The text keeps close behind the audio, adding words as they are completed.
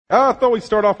I thought we'd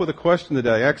start off with a question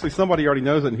today. Actually, somebody already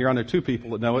knows it in here. I know two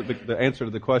people that know it, the answer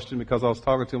to the question, because I was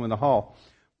talking to them in the hall.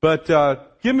 But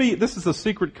this is a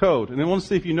secret code, and I want to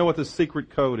see if you know what this secret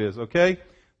code is, okay?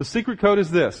 The secret code is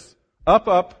this: up,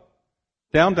 up,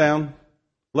 down, down,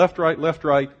 left,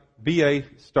 right, BA,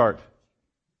 start.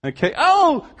 Okay.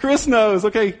 Oh, Chris knows.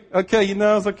 Okay, he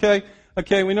knows. Okay,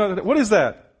 we know that. What is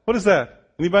that? What is that?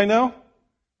 Anybody know?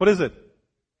 What is it?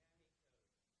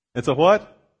 It's a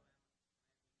what?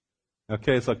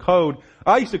 Okay, it's a code.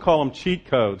 I used to call them cheat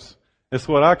codes. That's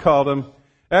what I called them.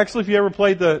 Actually, if you ever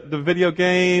played the video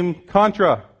game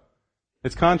Contra,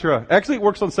 it's Contra. Actually, it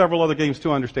works on several other games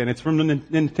too, I understand. It's from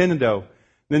Nintendo.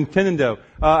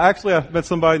 Actually, I met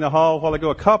somebody in the hall a while ago,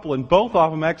 a couple, and both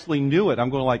of them actually knew it. I'm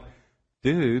going like,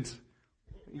 dudes,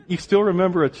 you still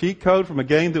remember a cheat code from a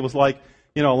game that was like,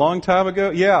 a long time ago?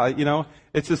 Yeah,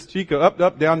 it's this cheat code. Up,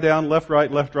 up, down, down, left,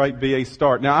 right, BA,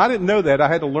 start. Now, I didn't know that. I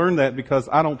had to learn that because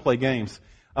I don't play games.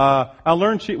 I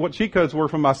learned what cheat codes were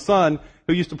from my son,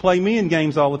 who used to play me in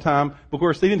games all the time. Of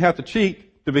course, he didn't have to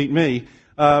cheat to beat me,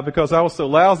 because I was so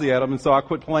lousy at them, and so I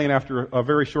quit playing after a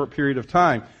very short period of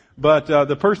time. But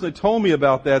the person that told me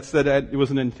about that said that it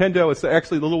was a Nintendo. It's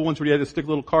actually the little ones where you had to stick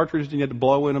little cartridges and you had to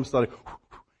blow in them so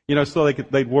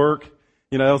they'd work.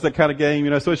 It was that kind of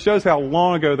game, so it shows how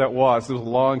long ago that was. It was a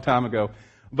long time ago.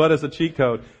 But as a cheat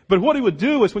code. But what he would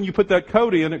do is when you put that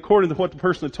code in, according to what the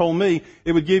person had told me,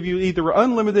 it would give you either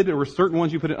unlimited, or certain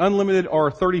ones you put in unlimited,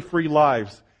 or 30 free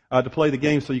lives to play the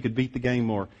game so you could beat the game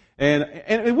more. And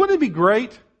wouldn't it be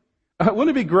great? Wouldn't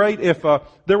it be great if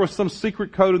there was some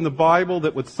secret code in the Bible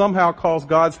that would somehow cause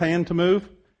God's hand to move?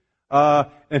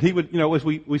 And he would, as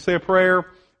we say a prayer,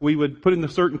 we would put in a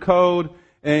certain code,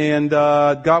 and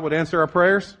God would answer our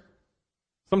prayers.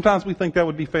 Sometimes we think that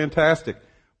would be fantastic.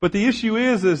 But the issue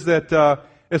is that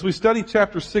as we study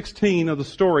chapter 16 of the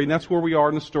story, and that's where we are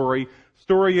in the story.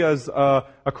 Story is a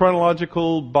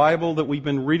chronological Bible that we've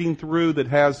been reading through that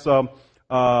has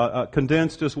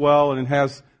condensed as well,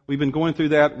 and we've been going through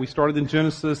that. We started in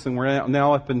Genesis, and we're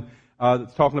now up in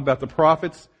talking about the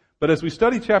prophets. But as we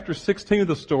study chapter 16 of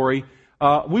the story,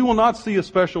 we will not see a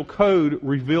special code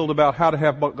revealed about how to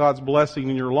have God's blessing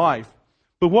in your life.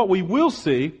 But what we will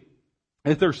see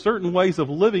is there are certain ways of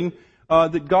living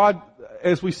that God,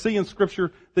 as we see in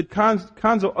Scripture, that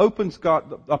kinds of opens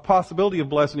God a possibility of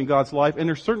blessing in God's life, and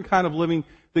there's certain kind of living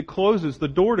that closes the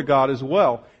door to God as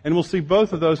well. And we'll see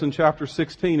both of those in chapter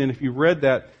 16. And if you read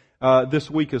that this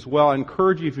week as well, I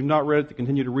encourage you, if you've not read it, to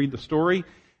continue to read the story.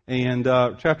 And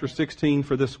chapter 16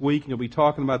 for this week, and you'll be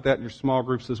talking about that in your small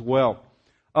groups as well.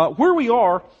 Where we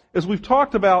are, as we've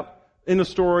talked about in the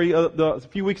story a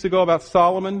few weeks ago about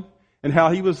Solomon, and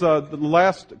how he was the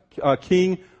last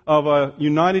king of a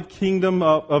united kingdom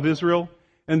of Israel.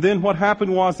 And then what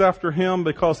happened was, after him,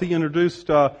 because he introduced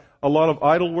a lot of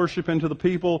idol worship into the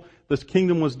people, this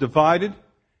kingdom was divided.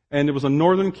 And there was a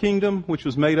northern kingdom, which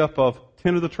was made up of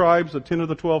 10 of the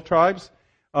 12 tribes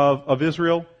of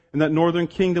Israel. And that northern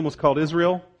kingdom was called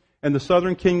Israel. And the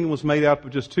southern kingdom was made up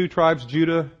of just two tribes,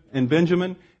 Judah and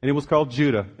Benjamin, and it was called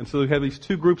Judah. And so we have these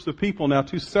two groups of people now,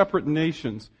 two separate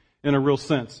nations in a real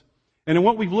sense. And in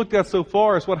what we've looked at so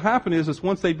far is what happened is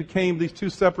once they became these two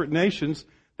separate nations,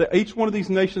 that each one of these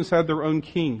nations had their own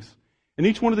kings. And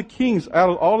each one of the kings, out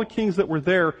of all the kings that were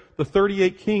there, the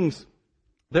 38 kings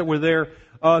that were there,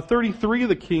 33 of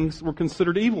the kings were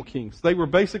considered evil kings. They were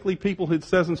basically people who, it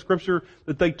says in Scripture,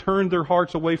 that they turned their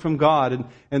hearts away from God,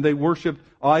 and they worshiped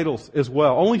idols as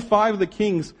well. Only 5 of the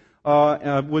kings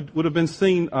would have been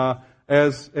seen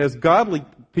as godly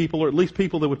people, or at least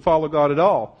people that would follow God at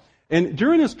all. And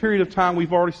during this period of time,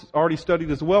 we've already studied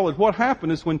as well, and what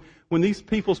happened is when these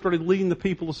people started leading the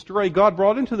people astray, God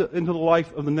brought into the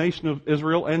life of the nation of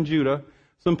Israel and Judah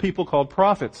some people called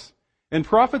prophets. And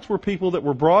prophets were people that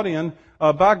were brought in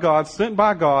by God, sent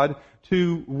by God,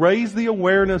 to raise the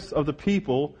awareness of the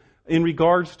people in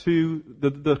regards to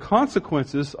the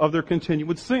consequences of their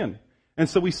continued sin. And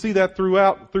so we see that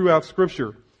throughout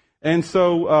Scripture. And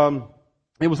so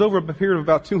it was over a period of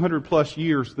about 200 plus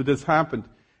years that this happened.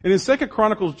 And in 2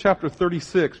 Chronicles chapter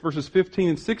 36, verses 15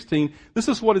 and 16, this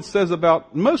is what it says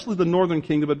about mostly the northern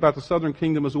kingdom, but about the southern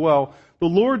kingdom as well. The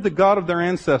Lord, the God of their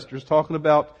ancestors, talking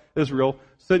about Israel,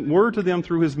 sent word to them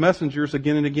through his messengers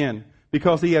again and again,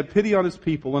 because he had pity on his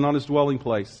people and on his dwelling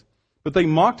place. But they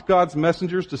mocked God's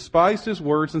messengers, despised his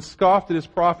words, and scoffed at his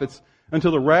prophets,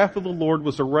 until the wrath of the Lord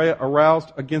was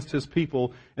aroused against his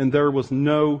people, and there was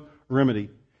no remedy.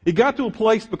 It got to a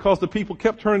place, because the people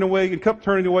kept turning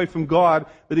away from God,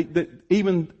 that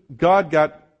even God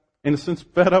got, in a sense,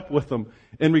 fed up with them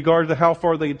in regard to how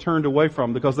far they had turned away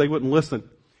from, because they wouldn't listen.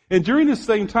 And during this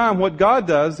same time, what God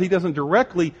does, he doesn't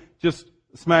directly just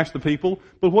smash the people.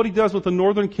 But what he does with the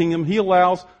northern kingdom, he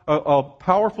allows a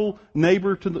powerful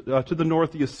neighbor to the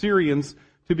north, the Assyrians,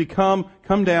 to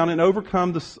come down and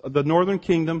overcome the northern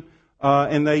kingdom.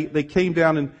 And they came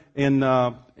down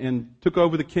and took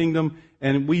over the kingdom.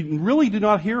 And we really do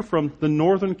not hear from the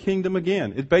northern kingdom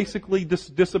again. It basically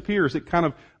disappears. It kind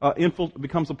of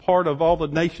becomes a part of all the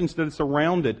nations that it's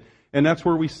surrounded. And that's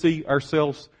where we see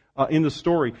ourselves in the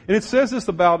story. And it says this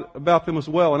about them as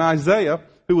well. In Isaiah,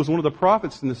 who was one of the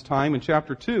prophets in this time, in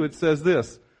chapter 2, it says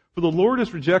this: "For the Lord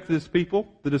has rejected his people,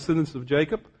 the descendants of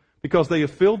Jacob, because they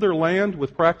have filled their land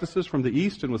with practices from the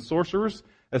east and with sorcerers,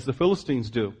 as the Philistines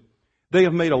do. They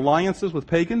have made alliances with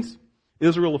pagans.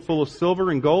 Israel is full of silver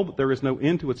and gold, but there is no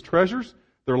end to its treasures.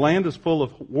 Their land is full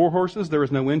of war horses. There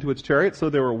is no end to its chariots." So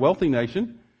they were a wealthy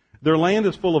nation. "Their land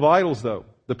is full of idols, though.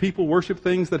 The people worship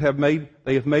things that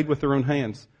they have made with their own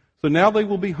hands. So now they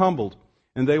will be humbled,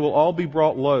 and they will all be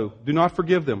brought low. Do not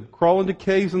forgive them. Crawl into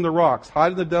caves in the rocks.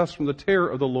 Hide in the dust from the terror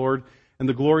of the Lord and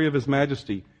the glory of his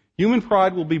majesty. Human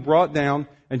pride will be brought down,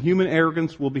 and human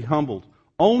arrogance will be humbled.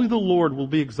 Only the Lord will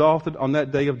be exalted on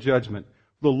that day of judgment.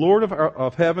 The Lord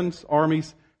of heaven's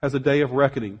armies has a day of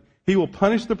reckoning. He will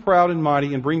punish the proud and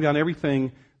mighty and bring down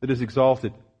everything that is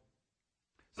exalted."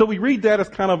 So we read that as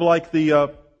kind of like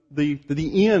the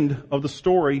end of the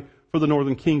story for the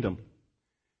northern kingdom.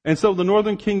 And so the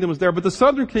northern kingdom is there, but the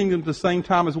southern kingdom at the same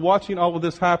time is watching all of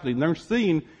this happening. They're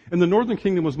seeing, and the northern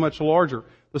kingdom was much larger.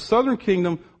 The southern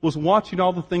kingdom was watching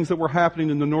all the things that were happening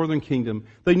in the northern kingdom.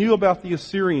 They knew about the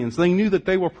Assyrians. They knew that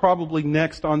they were probably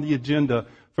next on the agenda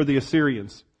for the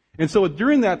Assyrians. And so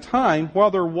during that time, while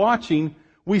they're watching,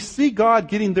 we see God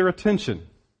getting their attention.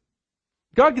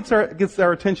 God gets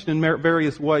our attention in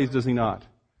various ways, does he not?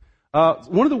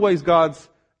 One of the ways God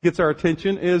gets our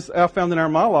attention is, I found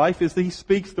in my life, is that he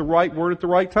speaks the right word at the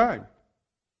right time.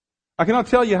 I cannot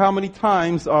tell you how many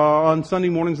times on Sunday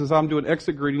mornings as I'm doing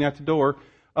exit greeting at the door,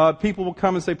 people will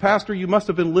come and say, "Pastor, you must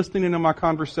have been listening to my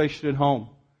conversation at home."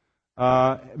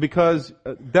 Because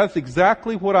that's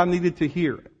exactly what I needed to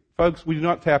hear. Folks, we do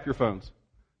not tap your phones.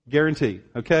 Guarantee.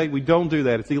 Okay? We don't do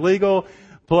that. It's illegal.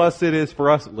 Plus it is, for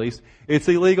us at least, it's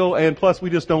illegal, and plus we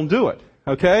just don't do it.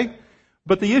 Okay?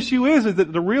 But the issue is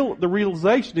that the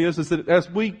realization is that as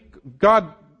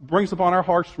God brings upon our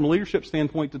hearts from a leadership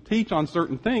standpoint to teach on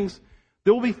certain things,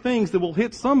 there will be things that will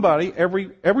hit somebody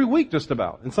every week just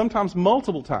about, and sometimes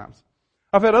multiple times.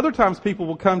 I've had other times people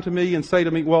will come to me and say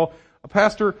to me, "Well,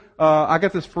 Pastor, I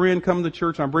got this friend coming to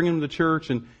church. I'm bringing him to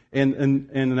church, and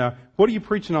what are you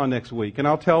preaching on next week?" And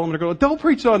I'll tell them, and "Don't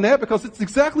preach on that because it's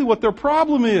exactly what their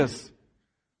problem is."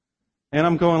 And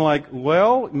I'm going like,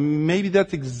 well, maybe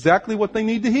that's exactly what they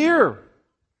need to hear.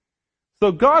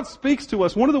 So God speaks to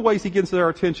us. One of the ways he gets our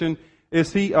attention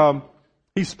is he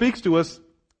speaks to us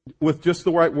with just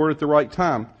the right word at the right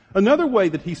time. Another way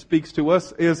that he speaks to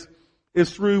us is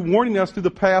through warning us through the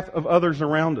path of others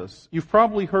around us. You've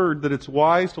probably heard that it's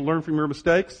wise to learn from your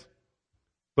mistakes,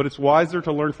 but it's wiser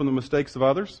to learn from the mistakes of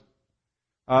others.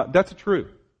 That's true.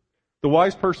 The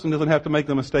wise person doesn't have to make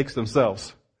the mistakes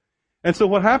themselves. And so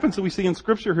what happens that we see in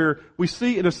Scripture here, we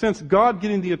see in a sense God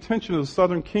getting the attention of the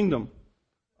southern kingdom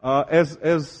as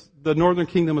the northern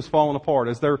kingdom has fallen apart,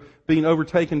 as they're being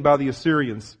overtaken by the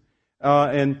Assyrians.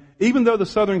 And even though the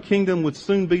southern kingdom would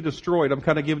soon be destroyed, I'm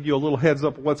kind of giving you a little heads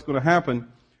up of what's going to happen,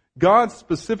 God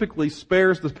specifically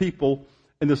spares the people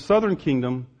in the southern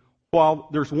kingdom while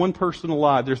there's one person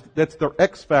alive. That's their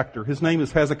X factor. His name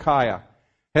is Hezekiah.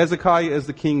 Hezekiah is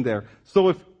the king there. So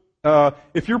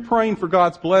if you're praying for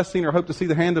God's blessing or hope to see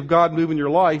the hand of God move in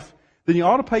your life, then you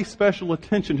ought to pay special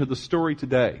attention to the story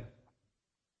today.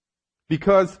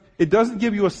 Because it doesn't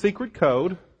give you a secret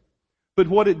code, but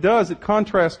what it does, it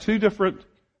contrasts two different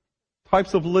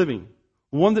types of living.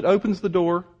 One that opens the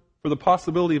door for the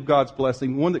possibility of God's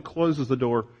blessing, one that closes the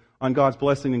door on God's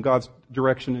blessing and God's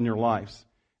direction in your lives.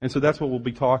 And so that's what we'll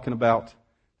be talking about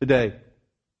today.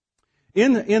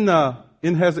 In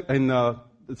the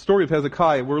story of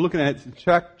Hezekiah, we're looking at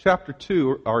chapter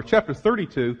 2 or chapter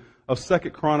 32 of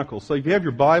 2 Chronicles. So if you have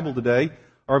your Bible today,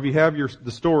 or if you have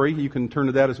the story, you can turn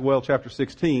to that as well, chapter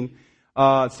 16.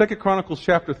 2 Chronicles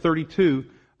chapter 32,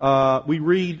 we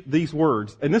read these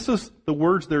words. And this is the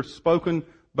words that are spoken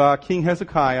by King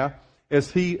Hezekiah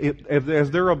as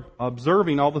they're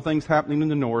observing all the things happening in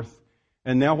the north.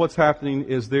 And now what's happening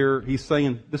is he's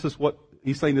saying this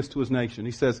to his nation.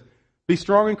 He says, "Be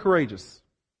strong and courageous.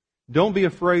 Don't be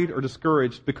afraid or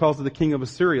discouraged because of the king of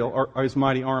Assyria or his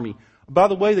mighty army." By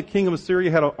the way, the king of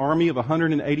Assyria had an army of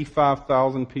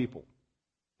 185,000 people.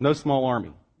 No small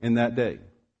army in that day.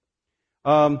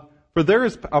 "For there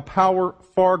is a power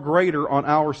far greater on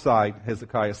our side,"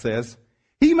 Hezekiah says.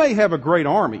 "He may have a great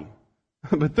army,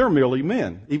 but they're merely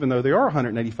men, even though there are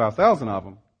 185,000 of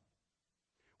them.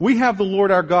 We have the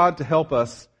Lord our God to help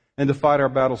us and to fight our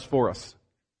battles for us.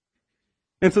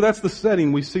 And so that's the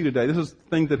setting we see today. This is the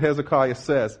thing that Hezekiah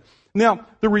says. Now,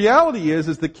 the reality is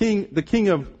the king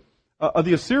of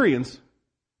the Assyrians,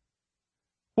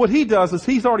 what he does is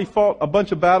he's already fought a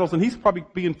bunch of battles and he's probably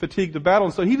being fatigued of battle.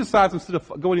 And so he decides, instead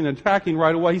of going and attacking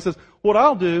right away, he says, what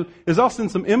I'll do is I'll send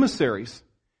some emissaries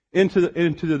into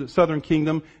the southern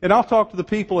kingdom, and I'll talk to the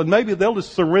people, and maybe they'll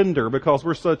just surrender because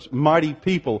we're such mighty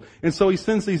people. And so he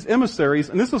sends these emissaries,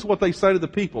 and this is what they say to the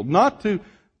people, not to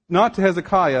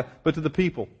Hezekiah, but to the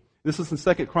people. This is in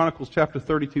 2 Chronicles chapter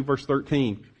 32, verse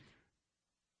 13.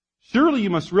 Surely you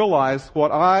must realize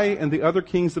what I and the other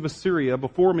kings of Assyria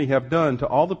before me have done to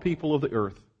all the people of the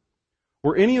earth.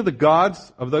 Were any of the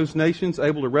gods of those nations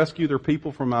able to rescue their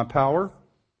people from my power?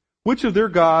 Which of their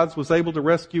gods was able to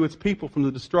rescue its people from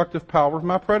the destructive power of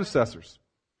my predecessors?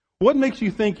 What makes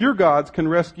you think your gods can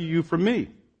rescue you from me?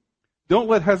 Don't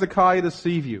let Hezekiah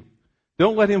deceive you.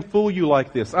 Don't let him fool you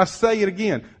like this. I say it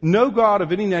again. No god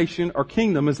of any nation or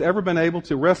kingdom has ever been able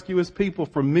to rescue his people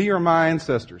from me or my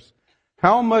ancestors.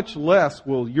 How much less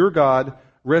will your God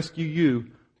rescue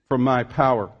you from my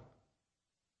power?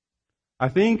 I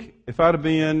think if I'd have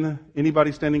been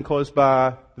anybody standing close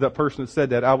by that person that said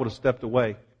that, I would have stepped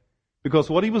away.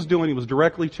 Because what he was doing, he was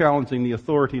directly challenging the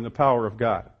authority and the power of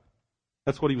God.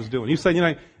 That's what he was doing. He was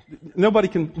saying, nobody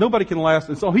can last.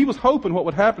 And so he was hoping what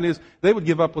would happen is they would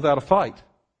give up without a fight.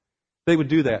 They would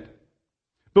do that.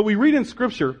 But we read in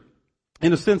Scripture,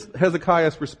 in a sense,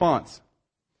 Hezekiah's response.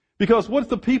 Because what if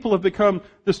the people have become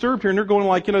disturbed here and they're going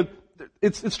like,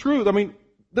 it's true. I mean,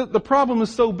 the problem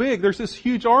is so big. There's this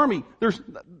huge army.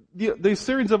 The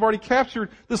Assyrians have already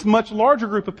captured this much larger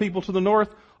group of people to the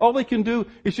north. All they can do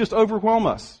is just overwhelm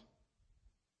us.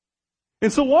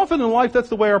 And so often in life, that's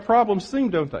the way our problems seem,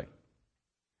 don't they?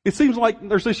 It seems like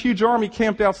there's this huge army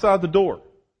camped outside the door.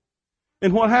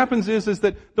 And what happens is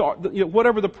that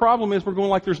whatever the problem is, we're going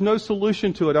like there's no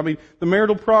solution to it. I mean, the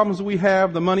marital problems we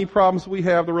have, the money problems we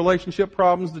have, the relationship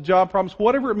problems, the job problems,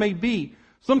 whatever it may be,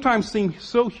 sometimes seem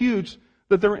so huge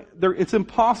that it's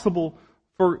impossible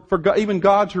for God, even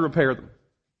God to repair them.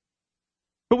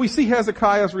 But we see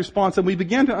Hezekiah's response, and we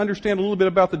begin to understand a little bit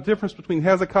about the difference between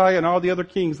Hezekiah and all the other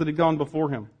kings that had gone before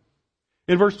him.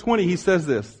 In verse 20, he says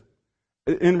this,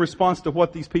 in response to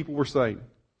what these people were saying.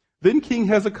 Then King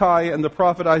Hezekiah and the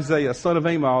prophet Isaiah, son of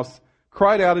Amos,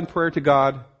 cried out in prayer to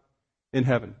God in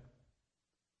heaven.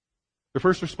 Their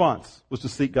first response was to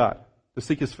seek God, to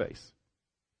seek His face.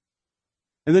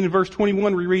 And then in verse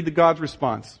 21, we read God's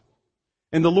response.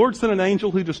 And the Lord sent an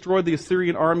angel who destroyed the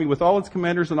Assyrian army with all its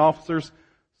commanders and officers.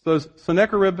 So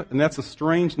Sennacherib, and that's a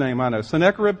strange name, I know.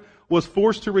 Sennacherib was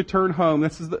forced to return home.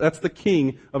 That's the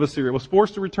king of Assyria. Was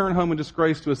forced to return home in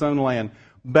disgrace to his own land.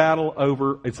 Battle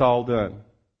over, it's all done.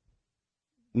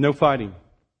 No fighting.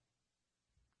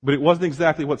 But it wasn't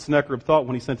exactly what Sennacherib thought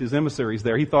when he sent his emissaries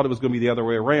there. He thought it was going to be the other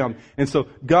way around. And so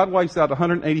God wipes out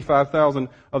 185,000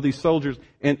 of these soldiers,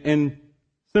 and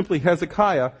simply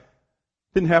Hezekiah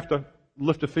didn't have to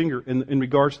lift a finger in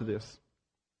regards to this.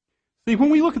 See,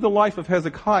 when we look at the life of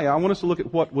Hezekiah, I want us to look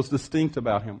at what was distinct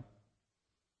about him.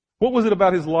 What was it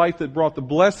about his life that brought the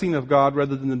blessing of God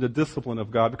rather than the discipline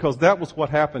of God? Because that was what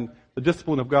happened. The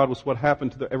discipline of God was what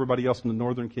happened to everybody else in the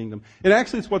northern kingdom. And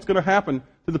actually it's what's going to happen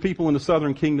to the people in the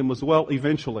southern kingdom as well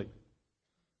eventually.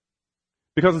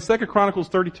 Because in 2 Chronicles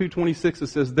 32:26 it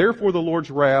says, Therefore the Lord's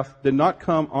wrath did not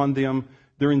come on them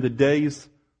during the days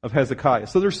of Hezekiah.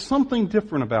 So there's something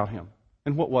different about him.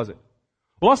 And what was it?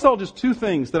 Well, I saw just two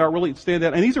things that are really stand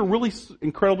out. And these are really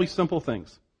incredibly simple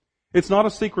things. It's not a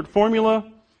secret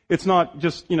formula. It's not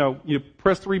just, you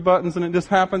press 3 buttons and it just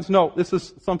happens. No, this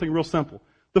is something real simple.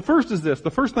 The first is this.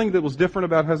 The first thing that was different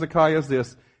about Hezekiah is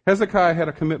this. Hezekiah had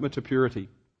a commitment to purity.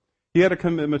 He had a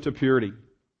commitment to purity.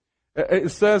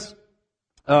 It says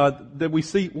that we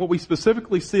see, what we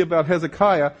specifically see about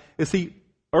Hezekiah is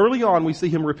early on we see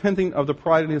him repenting of the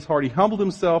pride in his heart. He humbled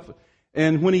himself,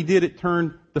 and when he did, it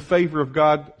turned the favor of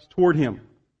God toward him.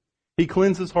 He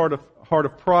cleansed his heart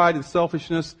of pride and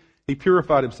selfishness. He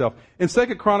purified himself. In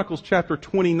 2 Chronicles chapter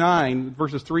 29,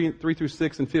 verses 3 through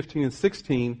 6 and 15 and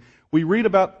 16, we read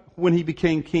about when he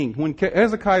became king. When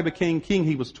Hezekiah became king,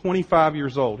 he was 25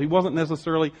 years old. He wasn't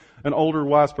necessarily an older,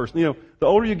 wise person. The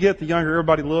older you get, the younger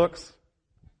everybody looks.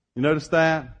 You notice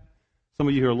that? Some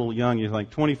of you who are a little young, you think,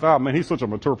 25, man, he's such a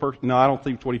mature person. No, I don't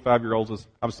think 25-year-olds is,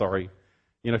 I'm sorry.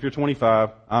 If you're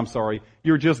 25, I'm sorry.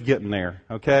 You're just getting there,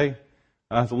 okay?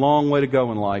 That's a long way to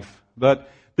go in life. But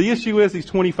the issue is he's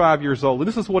 25 years old. And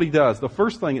this is what he does. The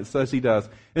first thing it says he does.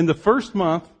 In the first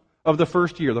month of the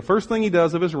first year, the first thing he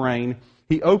does of his reign,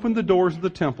 he opened the doors of the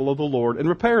temple of the Lord and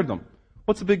repaired them.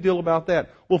 What's the big deal about that?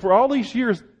 Well, for all these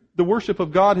years, the worship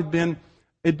of God had been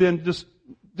just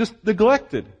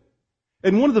neglected.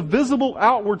 And one of the visible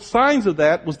outward signs of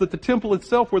that was that the temple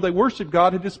itself where they worshiped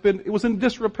God it was in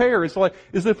disrepair. It's like,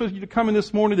 as if you come in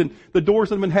this morning and the doors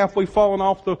had been halfway falling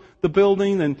off the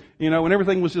building and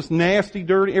everything was just nasty,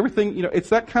 dirty, everything, it's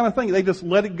that kind of thing. They just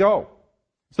let it go.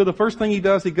 So the first thing he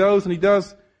does, he goes and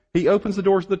he opens the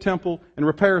doors of the temple and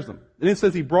repairs them. And it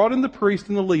says he brought in the priests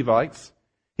and the Levites.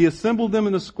 He assembled them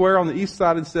in the square on the east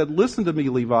side and said, "Listen to me,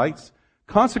 Levites.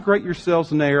 Consecrate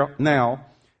yourselves now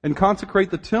and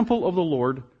consecrate the temple of the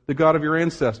Lord, the God of your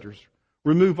ancestors.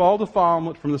 Remove all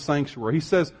defilement from the sanctuary." He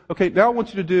says, okay, now what I want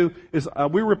you to do is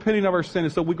we're repenting of our sin,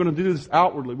 and so we're going to do this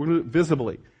outwardly. We're going to do it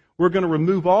visibly. We're going to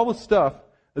remove all the stuff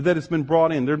that has been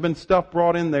brought in. There had been stuff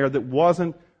brought in there that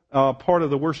wasn't part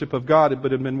of the worship of God,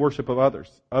 but had been worship of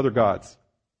other gods.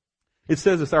 It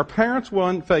says this, "Our parents were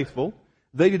unfaithful.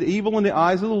 They did evil in the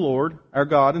eyes of the Lord, our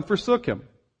God, and forsook Him.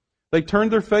 They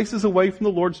turned their faces away from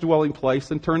the Lord's dwelling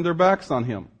place and turned their backs on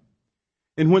Him.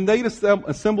 And when they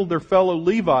assembled their fellow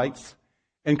Levites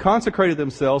and consecrated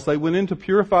themselves, they went in to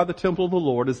purify the temple of the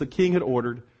Lord as the king had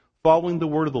ordered, following the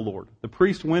word of the Lord. The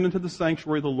priest went into the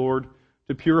sanctuary of the Lord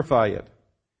to purify it.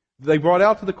 They brought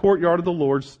out to the courtyard of the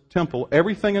Lord's temple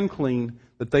everything unclean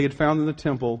that they had found in the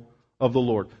temple of the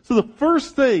Lord." So the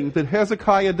first thing that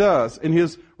Hezekiah does in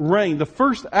his reign, the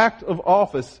first act of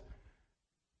office,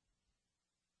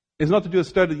 is not to do a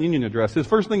State of the Union address. His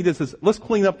first thing he does is, let's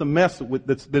clean up the mess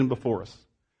that's been before us.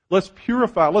 Let's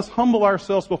purify, let's humble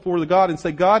ourselves before the God and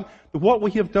say, God, what we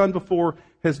have done before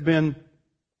has not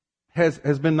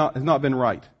been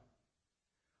right.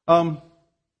 So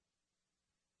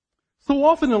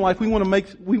often in life we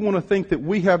want to think that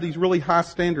we have these really high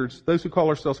standards. Those who call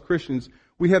ourselves Christians,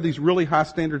 we have these really high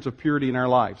standards of purity in our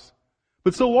lives.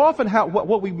 But so often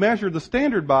what we measure the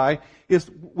standard by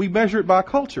is we measure it by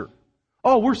culture.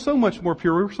 Oh, we're so much more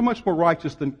pure, we're so much more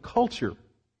righteous than culture.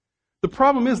 The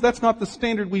problem is that's not the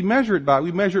standard we measure it by.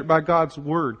 We measure it by God's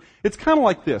Word. It's kind of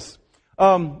like this.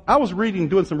 I was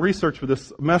doing some research for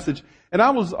this message, and I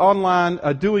was online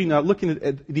looking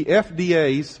at the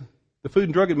FDA's, the Food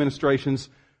and Drug Administration's,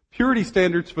 purity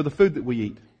standards for the food that we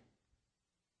eat.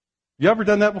 You ever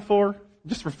done that before?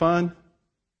 Just for fun?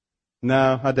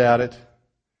 No, I doubt it.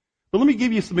 But let me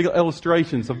give you some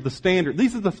illustrations of the standard.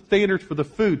 These are the standards for the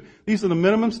food. These are the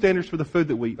minimum standards for the food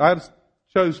that we eat. I just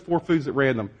chose 4 foods at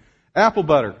random. Apple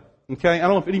butter. Okay, I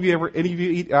don't know if any of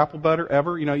you eat apple butter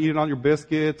ever. Eat it on your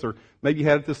biscuits, or maybe you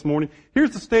had it this morning.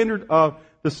 Here's the standards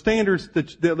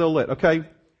that they'll let. Okay,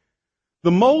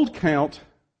 the mold count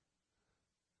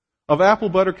of apple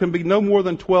butter can be no more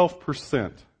than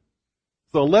 12%.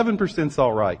 So 11% is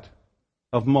all right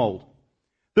of mold.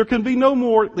 They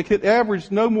could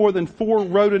average no more than 4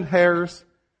 rodent hairs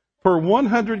per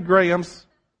 100 grams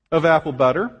of apple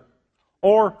butter,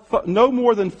 or no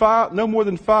more than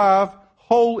 5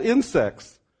 whole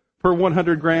insects per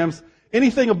 100 grams.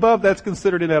 Anything above that's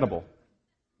considered inedible.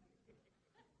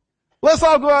 Let's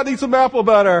all go out and eat some apple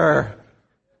butter.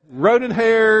 Rodent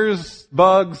hairs,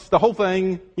 bugs, the whole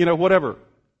thing, whatever.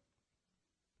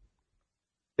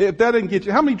 If that didn't get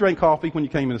you, how many drank coffee when you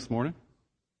came in this morning?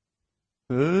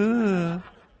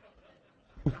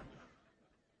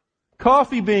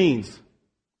 Coffee beans,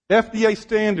 FDA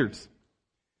standards.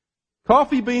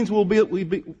 Coffee beans will be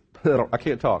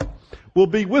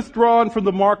withdrawn from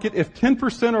the market if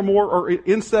 10% or more are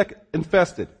insect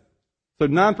infested. So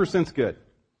 9% is good.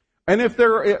 And if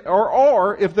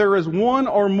there is 1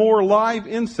 or more live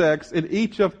insects in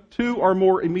each of 2 or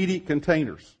more immediate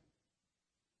containers.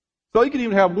 So you can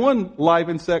even have 1 live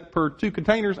insect per 2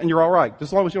 containers and you're all right, just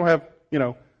as long as you don't have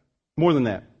more than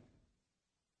that.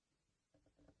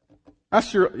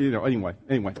 Anyway,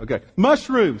 okay.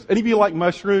 Mushrooms. Any of you like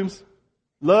mushrooms?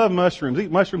 Love mushrooms.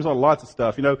 Eat mushrooms on lots of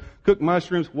stuff, cook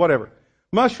mushrooms, whatever.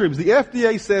 Mushrooms. The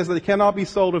FDA says that they cannot be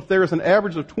sold if there is an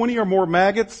average of 20 or more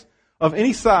maggots of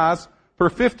any size per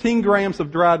 15 grams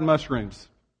of dried mushrooms.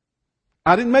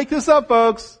 I didn't make this up,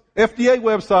 folks. FDA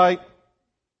website.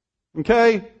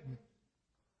 Okay?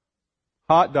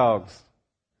 Hot dogs.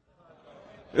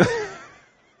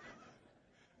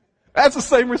 That's the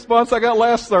same response I got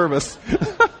last service.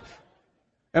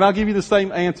 And I'll give you the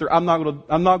same answer. I'm not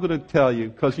going to tell you,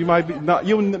 because you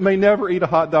may never eat a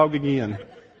hot dog again.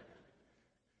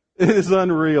 It is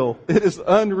unreal. It is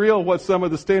unreal what some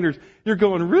of the standards. You're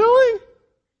going, really?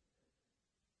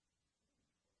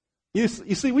 You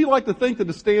see, we like to think that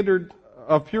the standard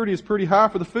of purity is pretty high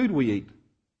for the food we eat.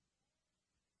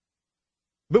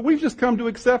 But we've just come to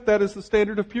accept that as the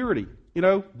standard of purity.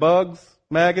 Bugs,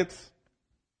 maggots.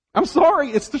 I'm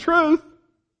sorry, it's the truth.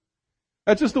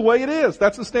 That's just the way it is.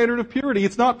 That's the standard of purity.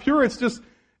 It's not pure, it's just,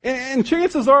 and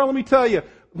chances are, let me tell you,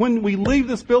 when we leave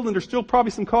this building, there's still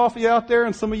probably some coffee out there,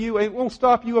 and some of you, it won't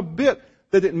stop you a bit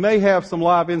that it may have some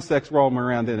live insects roaming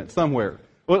around in it somewhere.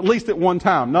 Well, at least at one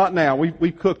time. Not now.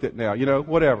 We've cooked it now,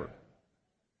 whatever.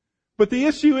 But the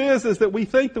issue is that we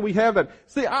think that we have that.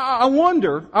 See, I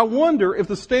wonder if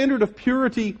the standard of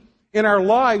purity in our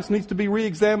lives needs to be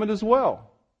re-examined as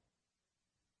well.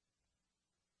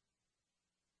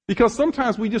 Because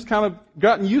sometimes we just kind of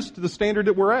gotten used to the standard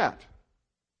that we're at.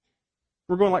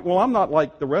 We're going like, well, I'm not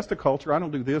like the rest of culture. I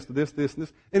don't do this, this, and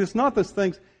this. And it's not those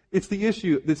things. It's the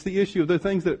issue. It's the issue of the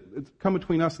things that come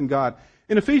between us and God.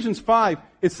 In Ephesians 5,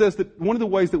 it says that one of the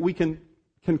ways that we can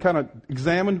kind of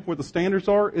examine where the standards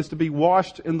are is to be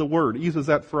washed in the Word. It uses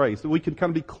that phrase. That we can kind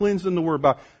of be cleansed in the Word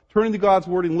by turning to God's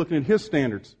Word and looking at His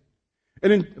standards.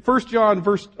 And in 1 John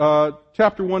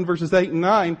chapter 1, verses 8 and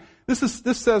 9, this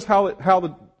says how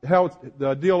it's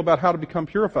the deal about how to become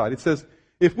purified. It says,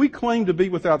 if we claim to be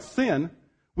without sin,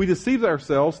 we deceive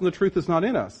ourselves and the truth is not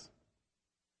in us.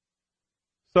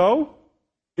 So,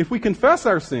 if we confess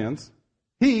our sins,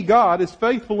 He, God, is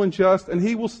faithful and just, and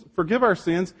He will forgive our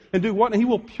sins and do what? And He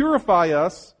will purify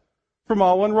us from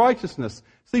all unrighteousness.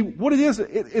 See, what it is,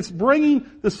 it's bringing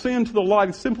the sin to the light.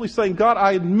 It's simply saying, God,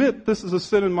 I admit this is a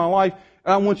sin in my life,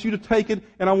 and I want you to take it,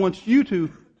 and I want you to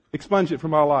expunge it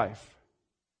from my life.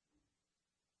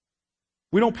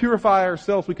 We don't purify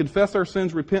ourselves. We confess our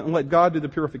sins, repent, and let God do the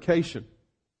purification.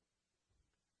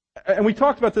 And we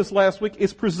talked about this last week.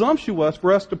 It's presumptuous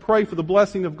for us to pray for the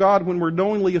blessing of God when we're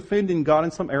knowingly offending God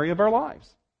in some area of our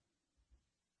lives.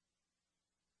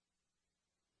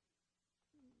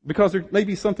 Because there may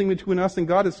be something between us and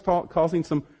God that's causing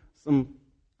some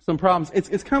problems.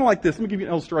 It's kind of like this. Let me give you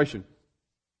an illustration.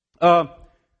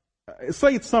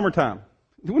 Say it's summertime.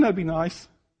 Wouldn't that be nice?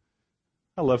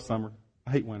 I love summer.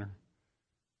 I hate winter.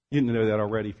 You didn't know that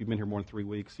already if you've been here more than 3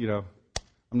 weeks.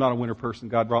 I'm not a winter person.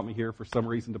 God brought me here for some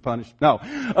reason to punish. No.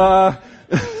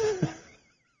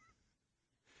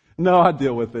 No, I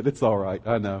deal with it. It's all right.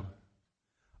 I know.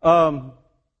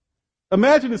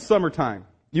 Imagine it's summertime.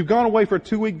 You've gone away for a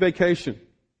 2-week vacation.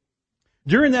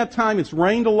 During that time, it's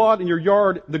rained a lot in your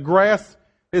yard. The grass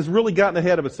has really gotten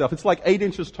ahead of itself. It's like 8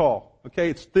 inches tall. Okay?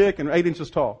 It's thick and 8 inches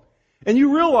tall. And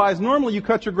you realize normally you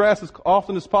cut your grass as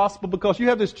often as possible because you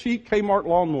have this cheap Kmart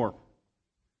lawnmower.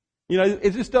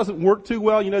 It just doesn't work too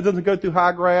well. It doesn't go through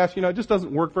high grass. It just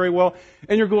doesn't work very well.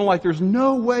 And you're going like, there's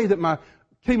no way that my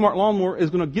Kmart lawnmower is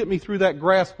going to get me through that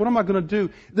grass. What am I going to do?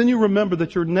 Then you remember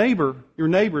that your neighbor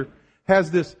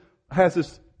has this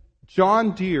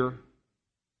John Deere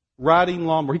riding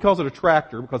lawnmower. He calls it a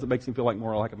tractor because it makes him feel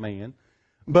more like a man.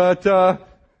 But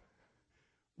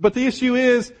the issue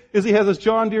is he has this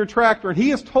John Deere tractor, and he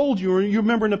has told you, or you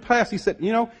remember in the past, he said,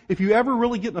 if you ever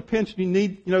really get in a pinch and you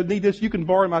need this, you can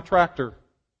borrow my tractor.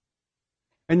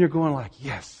 And you're going like,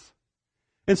 yes.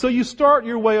 And so you start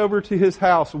your way over to his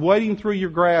house, wading through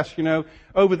your grass,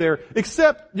 over there.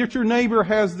 Except that your neighbor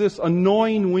has this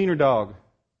annoying wiener dog.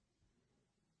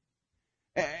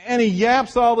 And he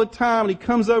yaps all the time, and he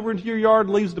comes over into your yard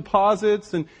and leaves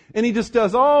deposits, and he just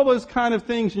does all those kind of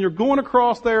things, and you're going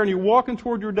across there, and you're walking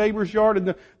toward your neighbor's yard,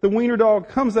 and the wiener dog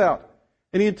comes out,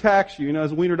 and he attacks you,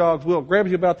 as wiener dogs will, grabs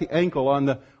you about the ankle on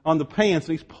the pants,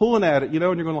 and he's pulling at it, and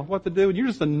you're going, what to do? And you're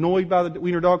just annoyed by the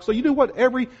wiener dog. So you do what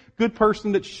every good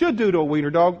person that should do to a wiener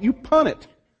dog, you punt it.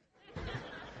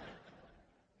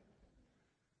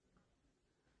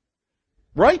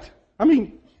 Right?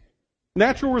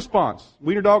 Natural response.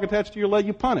 Wiener dog attached to your leg,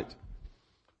 you punt it.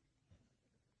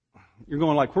 You're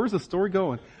going like, where's the story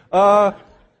going? I'll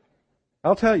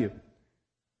tell you.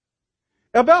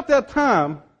 About that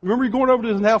time, remember you're going over to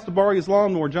his house to borrow his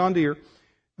lawnmower, John Deere.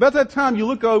 About that time, you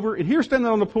look over, and here standing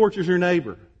on the porch is your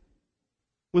neighbor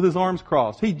with his arms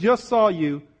crossed. He just saw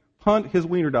you punt his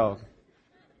wiener dog.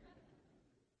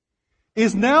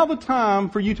 Is now the time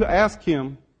for you to ask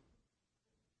him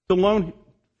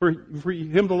for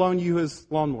him to loan you his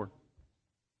lawnmower?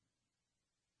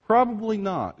 Probably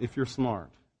not, if you're smart.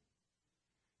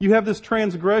 You have this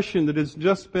transgression that has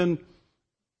just been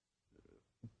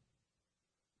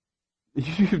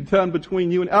you've done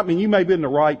between you and, you may have been in the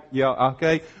right, yeah,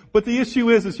 okay. But the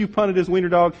issue is you punted his wiener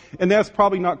dog, and that's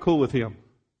probably not cool with him.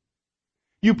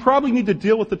 You probably need to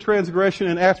deal with the transgression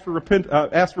and ask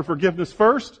for forgiveness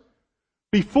first,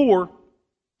 before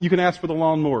you can ask for the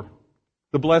lawnmower.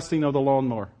 The blessing of the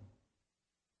lawnmower.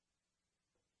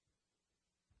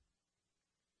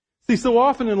 See, so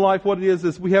often in life what it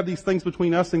is we have these things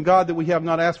between us and God that we have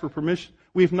not asked for permission.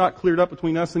 We have not cleared up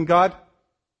between us and God.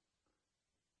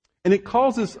 And it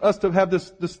causes us to have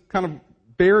this kind of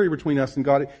barrier between us and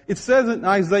God. It says in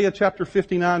Isaiah chapter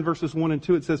 59, verses 1 and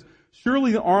 2, it says,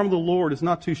 "Surely the arm of the Lord is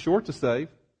not too short to save,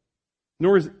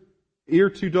 nor is ear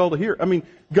too dull to hear." I mean,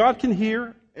 God can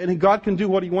hear, and God can do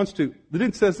what He wants to. Then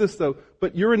it says this, though,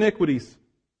 "But your iniquities,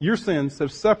 your sins,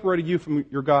 have separated you from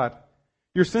your God.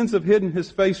 Your sins have hidden His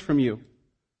face from you,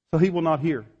 so He will not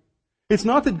hear." It's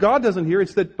not that God doesn't hear,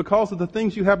 it's that because of the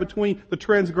things you have between the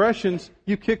transgressions,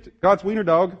 you kicked God's wiener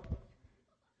dog.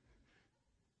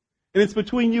 And it's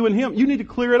between you and Him. You need to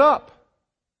clear it up.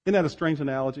 Isn't that a strange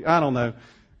analogy? I don't know.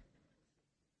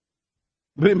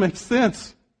 But it makes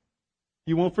sense.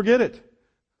 You won't forget it.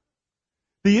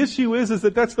 The issue is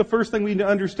that that's the first thing we need to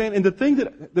understand. And the thing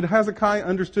that Hezekiah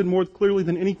understood more clearly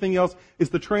than anything else is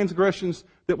the transgressions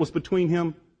that was between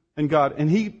him and God. And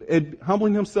he,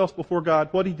 humbling himself before God,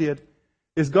 what he did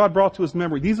is God brought to his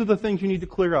memory, these are the things you need to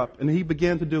clear up. And he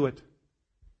began to do it.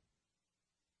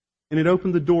 And it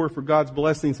opened the door for God's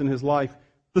blessings in his life.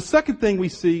 The second thing we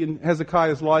see in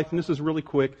Hezekiah's life, and this is really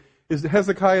quick, is that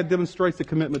Hezekiah demonstrates a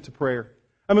commitment to prayer.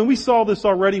 I mean, we saw this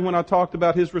already when I talked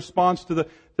about his response to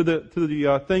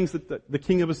the things that the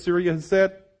king of Assyria had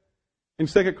said. In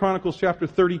 2 Chronicles chapter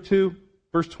 32,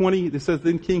 verse 20, it says,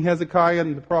 "Then King Hezekiah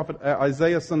and the prophet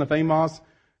Isaiah, son of Amoz,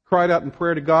 cried out in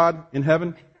prayer to God in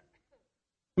heaven."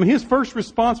 I mean, his first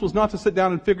response was not to sit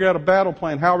down and figure out a battle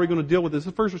plan. How are we going to deal with this?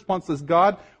 His first response says,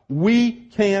 "God, we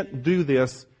can't do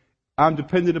this. I'm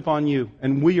dependent upon you,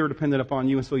 and we are dependent upon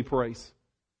you." And so he prays.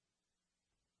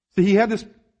 See, he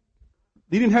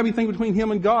didn't have anything between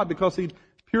him and God because he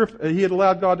had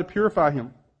allowed God to purify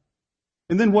him.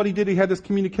 And then what he did, he had this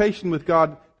communication with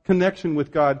God, connection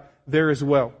with God there as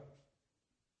well.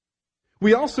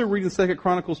 We also read in 2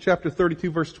 Chronicles chapter 32,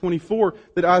 verse 24,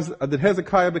 that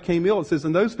Hezekiah became ill. It says,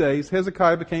 "In those days,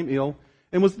 Hezekiah became ill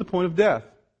and was at the point of death."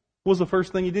 What was the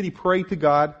first thing he did? He prayed to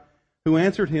God, who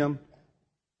answered him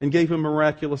and gave him a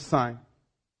miraculous sign.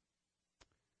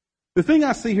 The thing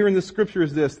I see here in this scripture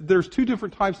is this. There's two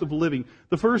different types of living.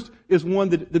 The first is one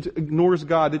that ignores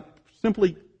God. It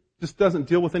simply just doesn't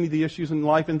deal with any of the issues in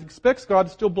life and expects God to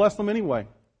still bless them anyway.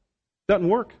 Doesn't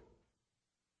work.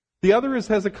 The other is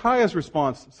Hezekiah's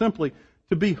response, simply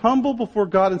to be humble before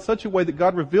God in such a way that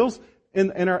God reveals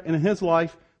in his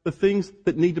life the things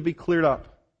that need to be cleared up.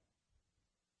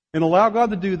 And allow God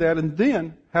to do that, and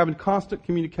then having constant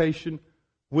communication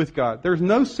with God. There's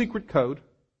no secret code.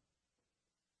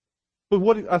 But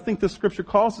what I think this scripture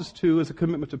calls us to is a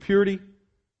commitment to purity,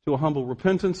 to a humble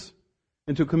repentance,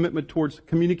 and to a commitment towards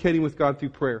communicating with God through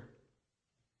prayer.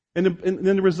 And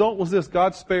then the result was this: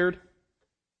 God spared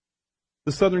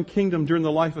the southern kingdom during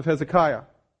the life of Hezekiah.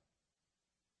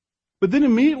 But then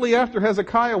immediately after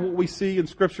Hezekiah, what we see in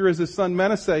Scripture is his son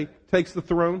Manasseh takes the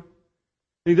throne.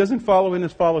 And he doesn't follow in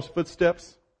his father's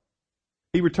footsteps.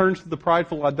 He returns to the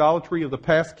prideful idolatry of the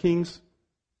past kings.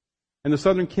 And the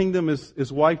southern kingdom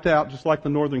is wiped out just like the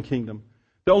northern kingdom.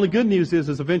 The only good news is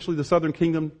eventually the southern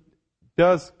kingdom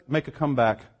does make a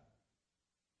comeback,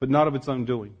 but not of its own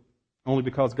doing. Only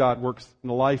because God works in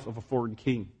the life of a foreign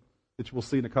king, which we'll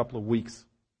see in a couple of weeks.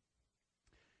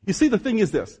 You see, the thing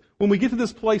is this. When we get to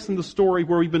this place in the story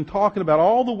where we've been talking about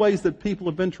all the ways that people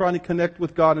have been trying to connect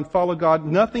with God and follow God,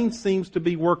 nothing seems to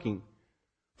be working.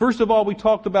 First of all, we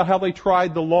talked about how they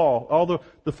tried the law,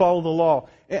 to follow the law,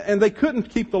 and they couldn't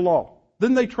keep the law.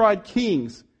 Then they tried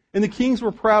kings, and the kings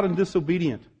were proud and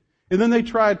disobedient. And then they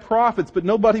tried prophets, but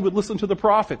nobody would listen to the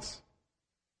prophets.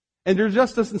 And there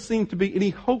just doesn't seem to be any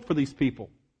hope for these people.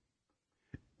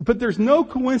 But there's no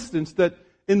coincidence that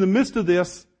in the midst of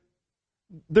this,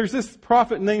 there's this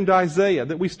prophet named Isaiah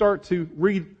that we start to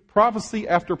read prophecy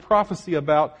after prophecy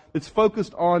about that's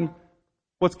focused on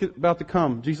what's about to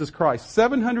come, Jesus Christ.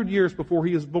 700 years before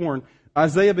he is born,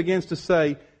 Isaiah begins to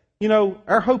say,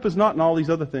 our hope is not in all these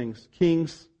other things,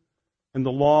 kings and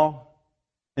the law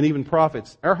and even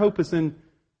prophets. Our hope is in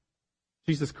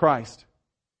Jesus Christ.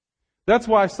 That's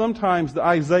why sometimes the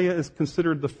Isaiah is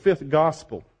considered the fifth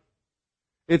gospel.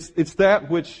 It's that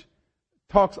which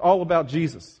talks all about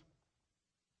Jesus.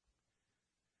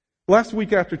 Last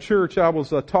week after church, I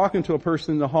was talking to a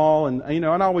person in the hall, and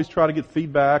I always try to get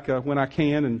feedback when I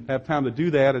can and have time to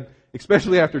do that, and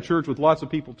especially after church with lots of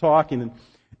people talking.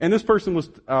 And this person we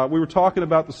were talking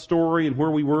about the story and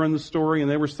where we were in the story, and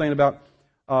they were saying about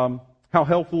how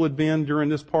helpful it had been during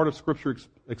this part of Scripture,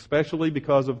 especially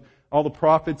because of all the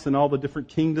prophets and all the different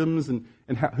kingdoms and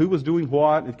who was doing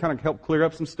what. It kind of helped clear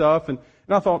up some stuff. And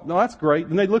I thought, no, that's great.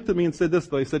 And they looked at me and said this.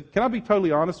 They said, "Can I be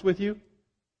totally honest with you?"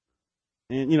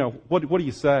 And, what do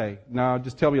you say? No,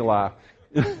 just tell me a lie.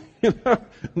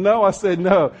 No, I said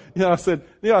no. I said,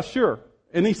 yeah, sure.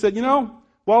 And he said,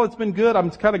 while it's been good,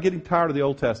 I'm kind of getting tired of the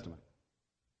Old Testament.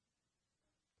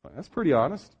 That's pretty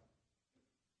honest.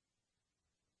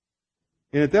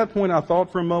 And at that point, I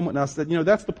thought for a moment, and I said,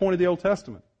 that's the point of the Old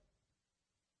Testament.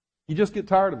 You just get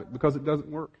tired of it because it doesn't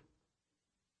work.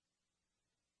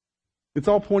 It's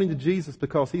all pointing to Jesus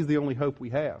because He's the only hope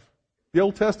we have. The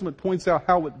Old Testament points out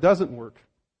how it doesn't work,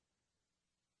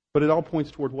 but it all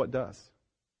points toward what does.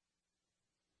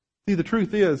 See, the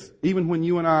truth is, even when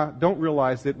you and I don't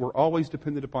realize it, we're always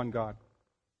dependent upon God.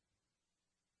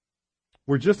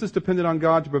 We're just as dependent on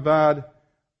God to provide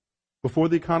before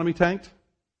the economy tanked.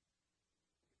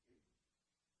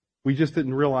 We just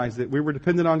didn't realize it. We were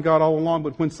dependent on God all along,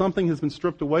 but when something has been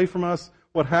stripped away from us,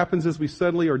 what happens is we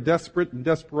suddenly are desperate, and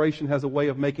desperation has a way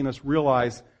of making us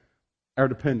realize our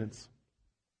dependence.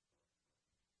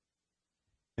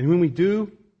 And when we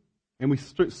do, and we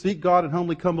seek God and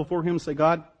humbly come before Him and say,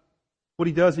 God, what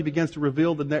He does, He begins to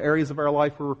reveal the areas of our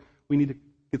life where we need to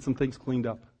get some things cleaned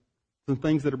up. Some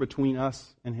things that are between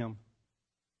us and Him.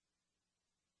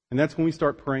 And that's when we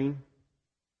start praying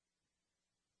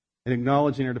and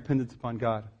acknowledging our dependence upon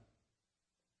God.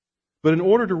 But in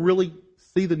order to really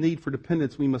see the need for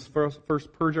dependence, we must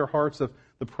first purge our hearts of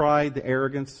the pride, the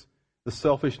arrogance, the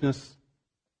selfishness.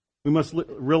 We must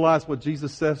realize what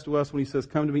Jesus says to us when He says,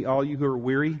 come to me, all you who are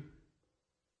weary.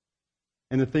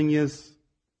 And the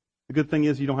good thing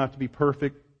is you don't have to be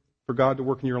perfect for God to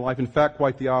work in your life. In fact,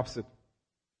 quite the opposite.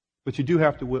 But you do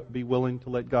have to be willing to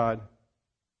let God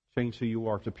change who you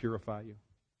are, to purify you.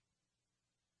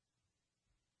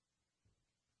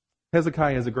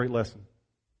 Hezekiah has a great lesson.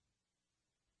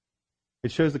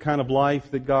 It shows the kind of life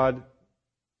that God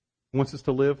wants us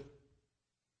to live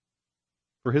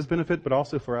for His benefit, but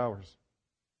also for ours.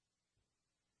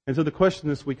 And so the question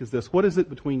this week is this: what is it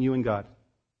between you and God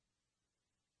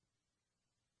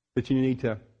that you need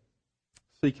to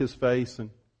seek His face and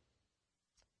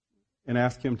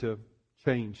ask Him to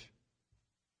change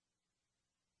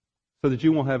so that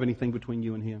you won't have anything between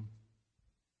you and Him?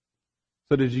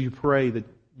 So that as you pray, that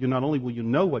you not only will you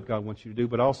know what God wants you to do,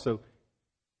 but also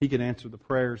He can answer the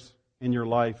prayers in your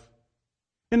life.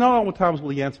 And not all the times will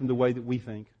He answer them the way that we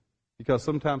think, because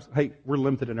sometimes, we're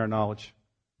limited in our knowledge.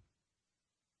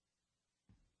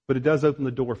 But it does open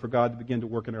the door for God to begin to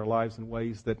work in our lives in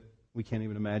ways that we can't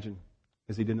even imagine,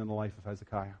 as He did in the life of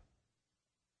Hezekiah.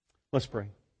 Let's pray.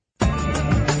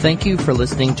 Thank you for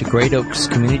listening to Great Oaks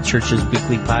Community Church's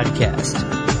weekly podcast.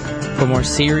 For more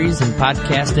series and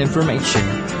podcast information,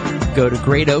 go to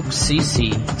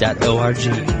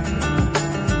greatoakscc.org.